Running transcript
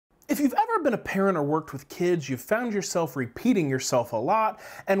If you've ever been a parent or worked with kids, you've found yourself repeating yourself a lot,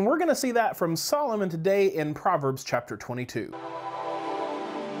 and we're going to see that from Solomon today in Proverbs chapter 22.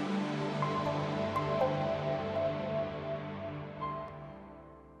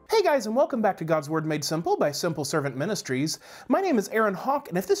 Hey guys, and welcome back to God's Word Made Simple by Simple Servant Ministries. My name is Aaron Hawk,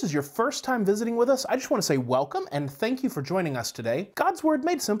 and if this is your first time visiting with us, I just want to say welcome and thank you for joining us today. God's Word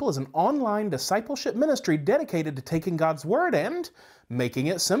Made Simple is an online discipleship ministry dedicated to taking God's Word and making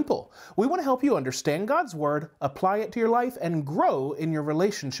it simple. We want to help you understand God's Word, apply it to your life, and grow in your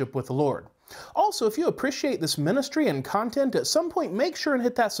relationship with the Lord. Also, if you appreciate this ministry and content, at some point make sure and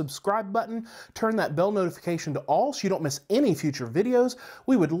hit that subscribe button, turn that bell notification to all so you don't miss any future videos.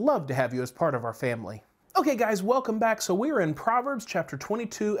 We would love to have you as part of our family. Okay guys, welcome back. So we are in Proverbs chapter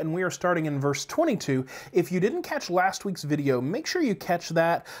 22 and we are starting in verse 22. If you didn't catch last week's video, make sure you catch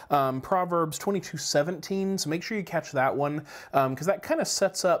that, Proverbs 22:17. So make sure you catch that one because that kind of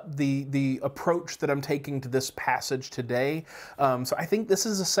sets up the approach that I'm taking to this passage today. So I think this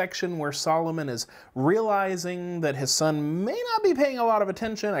is a section where Solomon is realizing that his son may not be paying a lot of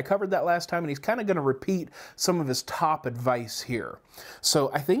attention. I covered that last time and he's kind of going to repeat some of his top advice here. So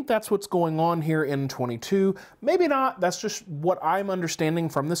I think that's what's going on here in 22. Maybe not. That's just what I'm understanding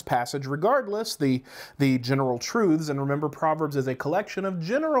from this passage. Regardless, the general truths, and remember Proverbs is a collection of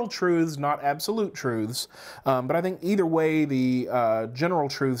general truths, not absolute truths. But I think either way, the general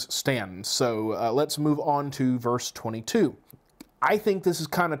truths stand. So let's move on to verse 22. I think this is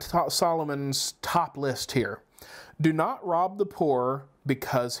kind of Solomon's top list here. Do not rob the poor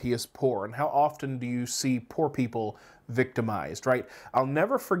because he is poor. And how often do you see poor people victimized, right? I'll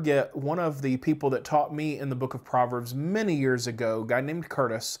never forget one of the people that taught me in the book of Proverbs many years ago, a guy named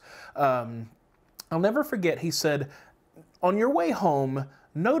Curtis. I'll never forget, he said, on your way home,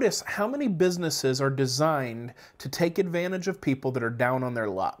 notice how many businesses are designed to take advantage of people that are down on their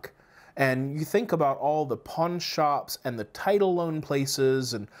luck. And you think about all the pawn shops and the title loan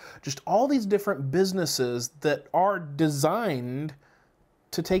places and just all these different businesses that are designed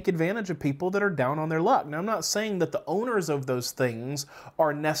to take advantage of people that are down on their luck. Now, I'm not saying that the owners of those things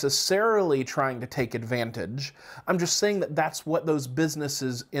are necessarily trying to take advantage. I'm just saying that that's what those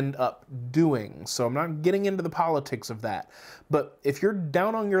businesses end up doing. So I'm not getting into the politics of that. But if you're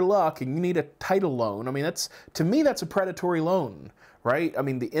down on your luck and you need a title loan, I mean, to me, that's a predatory loan, right? I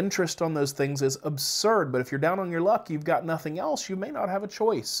mean, the interest on those things is absurd, but if you're down on your luck, you've got nothing else, you may not have a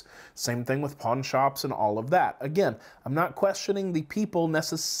choice. Same thing with pawn shops and all of that. Again, I'm not questioning the people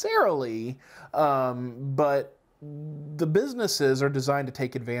necessarily, but the businesses are designed to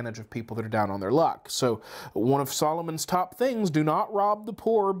take advantage of people that are down on their luck. So one of Solomon's top things, do not rob the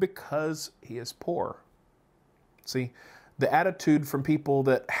poor because he is poor. See? The attitude from people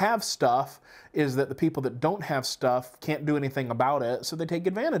that have stuff is that the people that don't have stuff can't do anything about it, so they take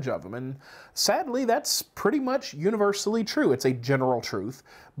advantage of them. And sadly, that's pretty much universally true. It's a general truth,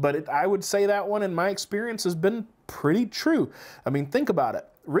 but I would say that one in my experience has been pretty true. I mean, think about it.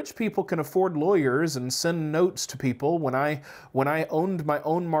 Rich people can afford lawyers and send notes to people. When I owned my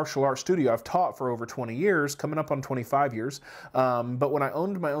own martial arts studio, I've taught for over 20 years, coming up on 25 years. But when I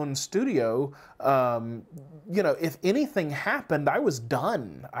owned my own studio, you know, if anything happened, I was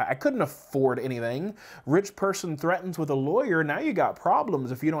done. I couldn't afford anything. Rich person threatens with a lawyer. Now you got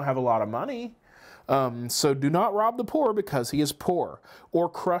problems if you don't have a lot of money. So do not rob the poor because he is poor, or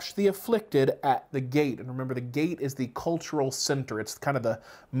crush the afflicted at the gate. And remember, the gate is the cultural center. It's kind of the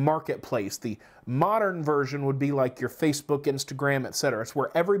marketplace. The modern version would be like your Facebook, Instagram, etc. It's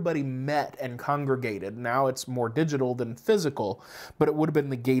where everybody met and congregated. Now it's more digital than physical, but it would have been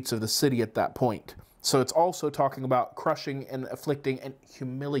the gates of the city at that point. So it's also talking about crushing and afflicting and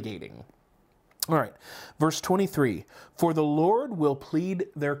humiliating. All right, verse 23, for the Lord will plead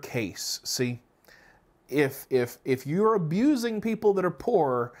their case. See? If you're abusing people that are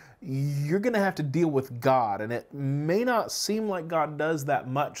poor, you're going to have to deal with God. And it may not seem like God does that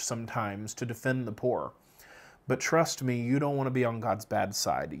much sometimes to defend the poor. But trust me, you don't want to be on God's bad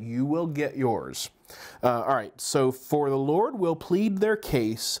side. You will get yours. All right, so for the Lord will plead their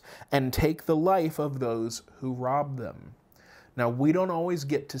case and take the life of those who rob them. Now, we don't always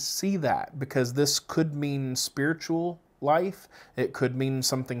get to see that because this could mean spiritual life. It could mean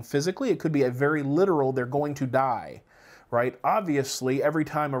something physically. It could be a very literal, they're going to die, right? Obviously, every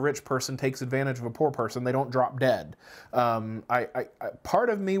time a rich person takes advantage of a poor person, they don't drop dead. Part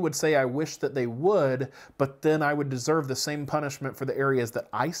of me would say I wish that they would, but then I would deserve the same punishment for the areas that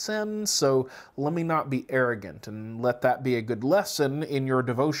I sin. So let me not be arrogant, and let that be a good lesson in your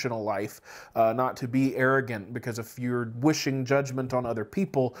devotional life, not to be arrogant, because if you're wishing judgment on other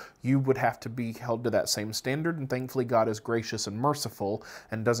people, you would have to be held to that same standard. And thankfully, God is gracious and merciful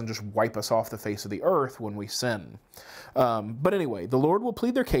and doesn't just wipe us off the face of the earth when we sin. But anyway, the Lord will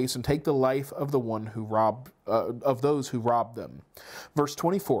plead their case and take the life of the one who of those who robbed them. Verse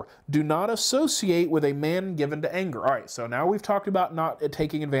 24, do not associate with a man given to anger. All right, so now we've talked about not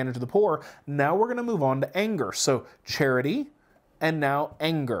taking advantage of the poor. Now we're going to move on to anger. So charity and now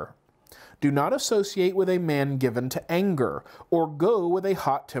anger. Do not associate with a man given to anger, or go with a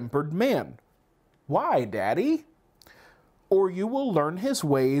hot-tempered man. Why, Daddy? Or you will learn his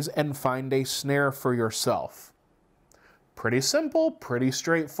ways and find a snare for yourself. Pretty simple, pretty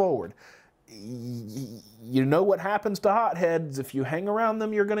straightforward. You know what happens to hotheads. If you hang around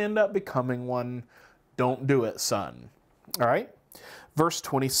them, you're going to end up becoming one. Don't do it, son. All right? Verse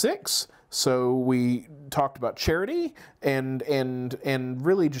 26. So we talked about charity and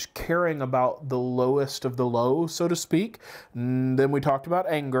really just caring about the lowest of the low, so to speak. And then we talked about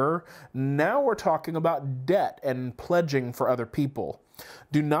anger. Now we're talking about debt and pledging for other people.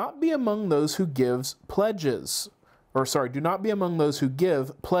 Do not be among those who gives pledges. Do not be among those who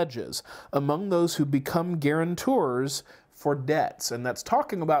give pledges, among those who become guarantors for debts. And that's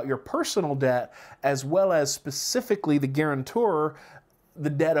talking about your personal debt, as well as specifically the guarantor. The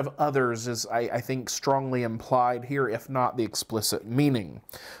debt of others is, I think, strongly implied here, if not the explicit meaning.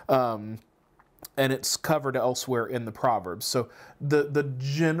 And it's covered elsewhere in the Proverbs. So the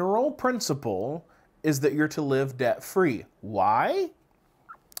general principle is that you're to live debt-free. Why?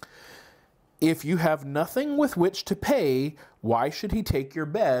 If you have nothing with which to pay, why should he take your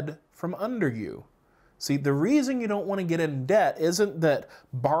bed from under you? See, the reason you don't want to get in debt isn't that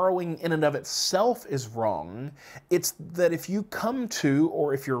borrowing in and of itself is wrong. It's that if you come to,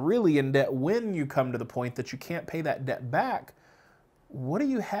 or if you're really in debt when you come to the point that you can't pay that debt back, what do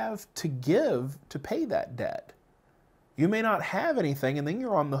you have to give to pay that debt? You may not have anything, and then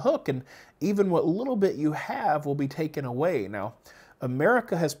you're on the hook, and even what little bit you have will be taken away. Now,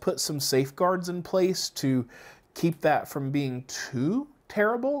 America has put some safeguards in place to keep that from being too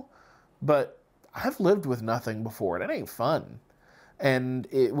terrible, but I've lived with nothing before, and it ain't fun. And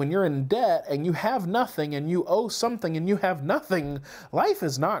when you're in debt and you have nothing and you owe something and you have nothing, life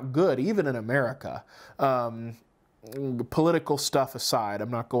is not good, even in America. Political stuff aside, I'm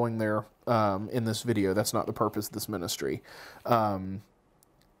not going there in this video. That's not the purpose of this ministry. But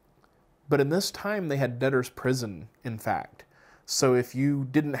in this time, they had debtor's prison, in fact. So if you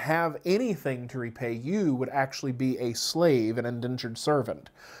didn't have anything to repay, you would actually be a slave, an indentured servant,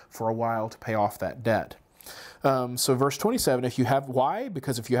 for a while to pay off that debt. So verse 27, why?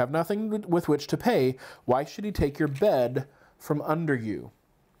 Because if you have nothing with which to pay, why should he take your bed from under you?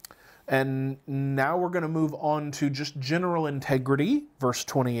 And now we're going to move on to just general integrity. Verse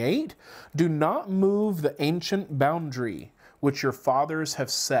 28, do not move the ancient boundary which your fathers have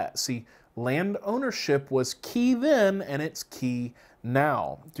set. See, land ownership was key then, and it's key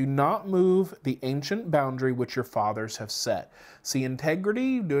now. Do not move the ancient boundary which your fathers have set. See,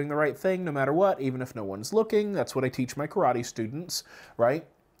 integrity, doing the right thing no matter what, even if no one's looking. That's what I teach my karate students, right?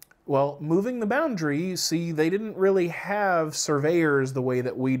 Well, moving the boundary, see, they didn't really have surveyors the way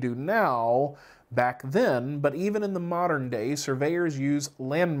that we do now back then, but even in the modern day, surveyors use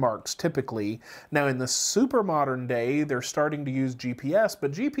landmarks typically. Now, in the super modern day, they're starting to use GPS,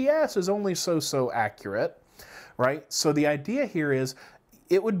 but GPS is only so accurate, right? So the idea here is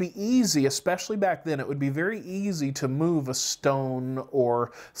it would be easy, especially back then, it would be very easy to move a stone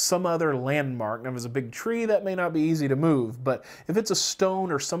or some other landmark. Now, if it's a big tree, that may not be easy to move, but if it's a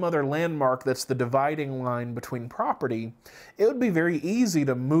stone or some other landmark that's the dividing line between property, it would be very easy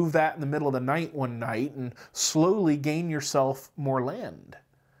to move that in the middle of the night one night and slowly gain yourself more land.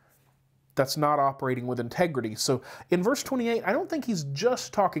 That's not operating with integrity. So in verse 28, I don't think he's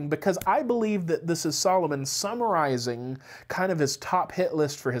just talking, because I believe that this is Solomon summarizing kind of his top hit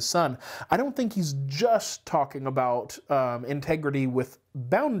list for his son. I don't think he's just talking about integrity with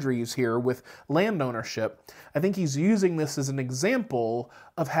boundaries here, with land ownership. I think he's using this as an example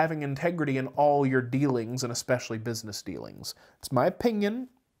of having integrity in all your dealings, and especially business dealings. It's my opinion.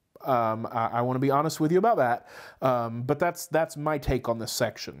 I want to be honest with you about that. But that's my take on this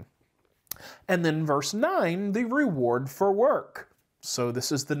section. And then verse 9, the reward for work. So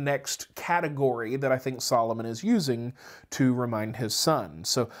this is the next category that I think Solomon is using to remind his son.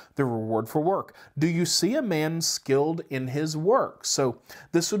 So the reward for work. Do you see a man skilled in his work? So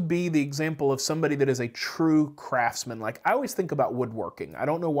this would be the example of somebody that is a true craftsman. Like, I always think about woodworking. I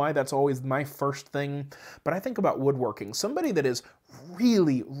don't know why that's always my first thing, but I think about woodworking. Somebody that is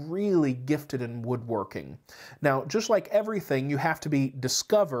really, really gifted in woodworking. Now, just like everything, you have to be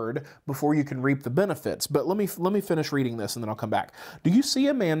discovered before you can reap the benefits. But let me finish reading this and then I'll come back. Do you see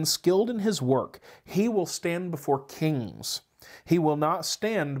a man skilled in his work? He will stand before kings. He will not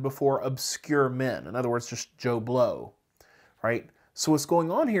stand before obscure men. In other words, just Joe Blow, right? So what's going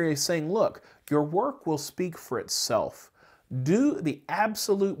on here is saying, look, your work will speak for itself. Do the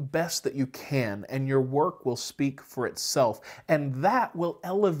absolute best that you can, and your work will speak for itself, and that will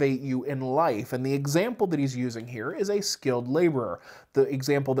elevate you in life. And the example that he's using here is a skilled laborer. The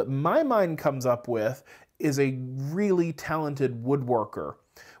example that my mind comes up with is a really talented woodworker.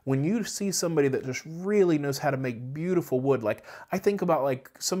 When you see somebody that just really knows how to make beautiful wood, like I think about like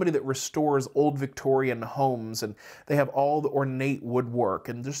somebody that restores old Victorian homes and they have all the ornate woodwork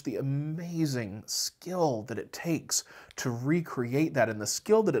and just the amazing skill that it takes to recreate that, and the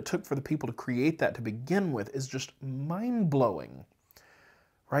skill that it took for the people to create that to begin with is just mind-blowing,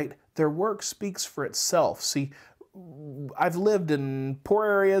 right? Their work speaks for itself. See, I've lived in poor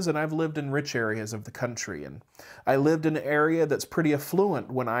areas and I've lived in rich areas of the country, and I lived in an area that's pretty affluent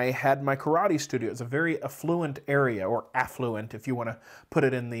when I had my karate studio. It's a very affluent area, or affluent if you want to put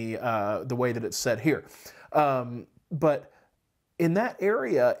it in the way that it's said here. But in that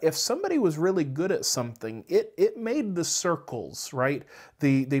area, if somebody was really good at something, it made the circles, right?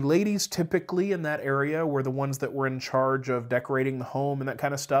 The ladies typically in that area were the ones that were in charge of decorating the home and that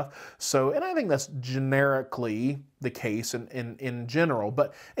kind of stuff. So, and I think that's generically the case in general.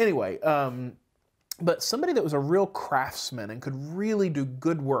 But anyway, but somebody that was a real craftsman and could really do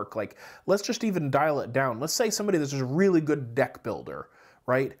good work, like let's just even dial it down. Let's say somebody that's just a really good deck builder,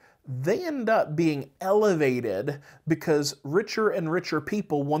 right? They end up being elevated because richer and richer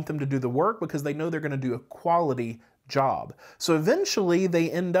people want them to do the work because they know they're going to do a quality job. So eventually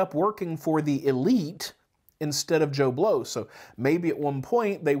they end up working for the elite instead of Joe Blow. So maybe at one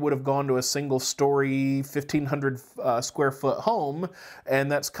point they would have gone to a single-story, 1,500 square foot home,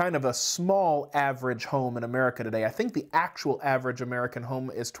 and that's kind of a small average home in America today. I think the actual average American home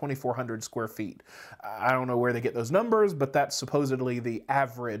is 2,400 square feet. I don't know where they get those numbers, but that's supposedly the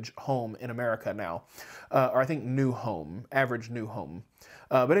average home in America now. Or I think new home, average new home.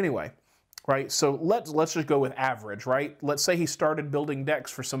 But anyway, right? So let's just go with average, right? Let's say he started building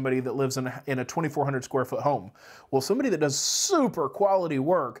decks for somebody that lives in a 2,400 square foot home. Well, somebody that does super quality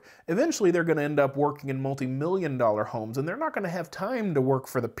work, eventually they're going to end up working in multi-million-dollar homes, and they're not going to have time to work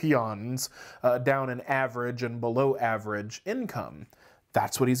for the peons down in average and below average income.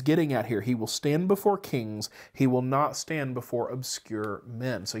 That's what he's getting at here. He will stand before kings. He will not stand before obscure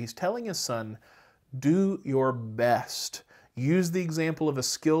men. So he's telling his son, do your best. Use the example of a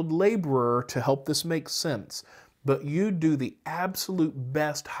skilled laborer to help this make sense. But you do the absolute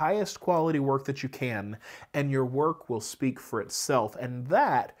best, highest quality work that you can, and your work will speak for itself, and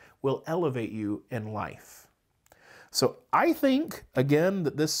that will elevate you in life. So I think, again,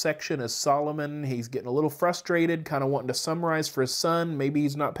 that this section is Solomon. He's getting a little frustrated, kind of wanting to summarize for his son. Maybe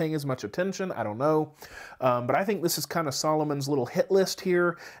he's not paying as much attention. I don't know. But I think this is kind of Solomon's little hit list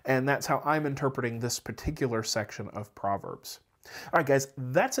here, and that's how I'm interpreting this particular section of Proverbs. All right, guys,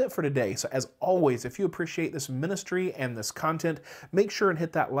 that's it for today. So as always, if you appreciate this ministry and this content, make sure and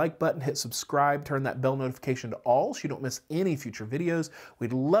hit that like button, hit subscribe, turn that bell notification to all so you don't miss any future videos.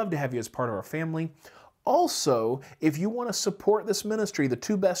 We'd love to have you as part of our family. Also, if you want to support this ministry, the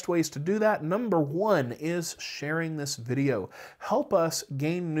two best ways to do that, number one is sharing this video. Help us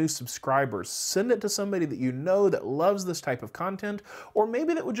gain new subscribers. Send it to somebody that you know that loves this type of content, or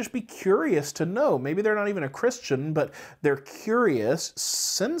maybe that would just be curious to know. Maybe they're not even a Christian, but they're curious.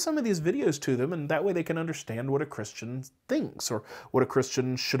 Send some of these videos to them, and that way they can understand what a Christian thinks or what a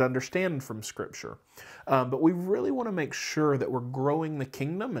Christian should understand from Scripture. But we really want to make sure that we're growing the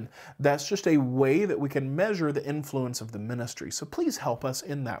kingdom, and that's just a way that we can measure the influence of the ministry. So please help us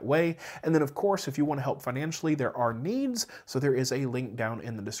in that way. And then, of course, if you want to help financially, there are needs. So there is a link down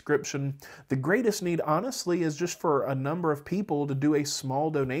in the description. The greatest need, honestly, is just for a number of people to do a small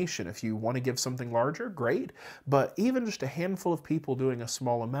donation. If you want to give something larger, great. But even just a handful of people doing a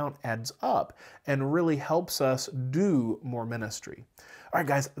small amount adds up and really helps us do more ministry. All right,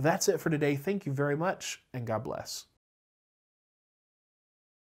 guys, that's it for today. Thank you very much, and God bless.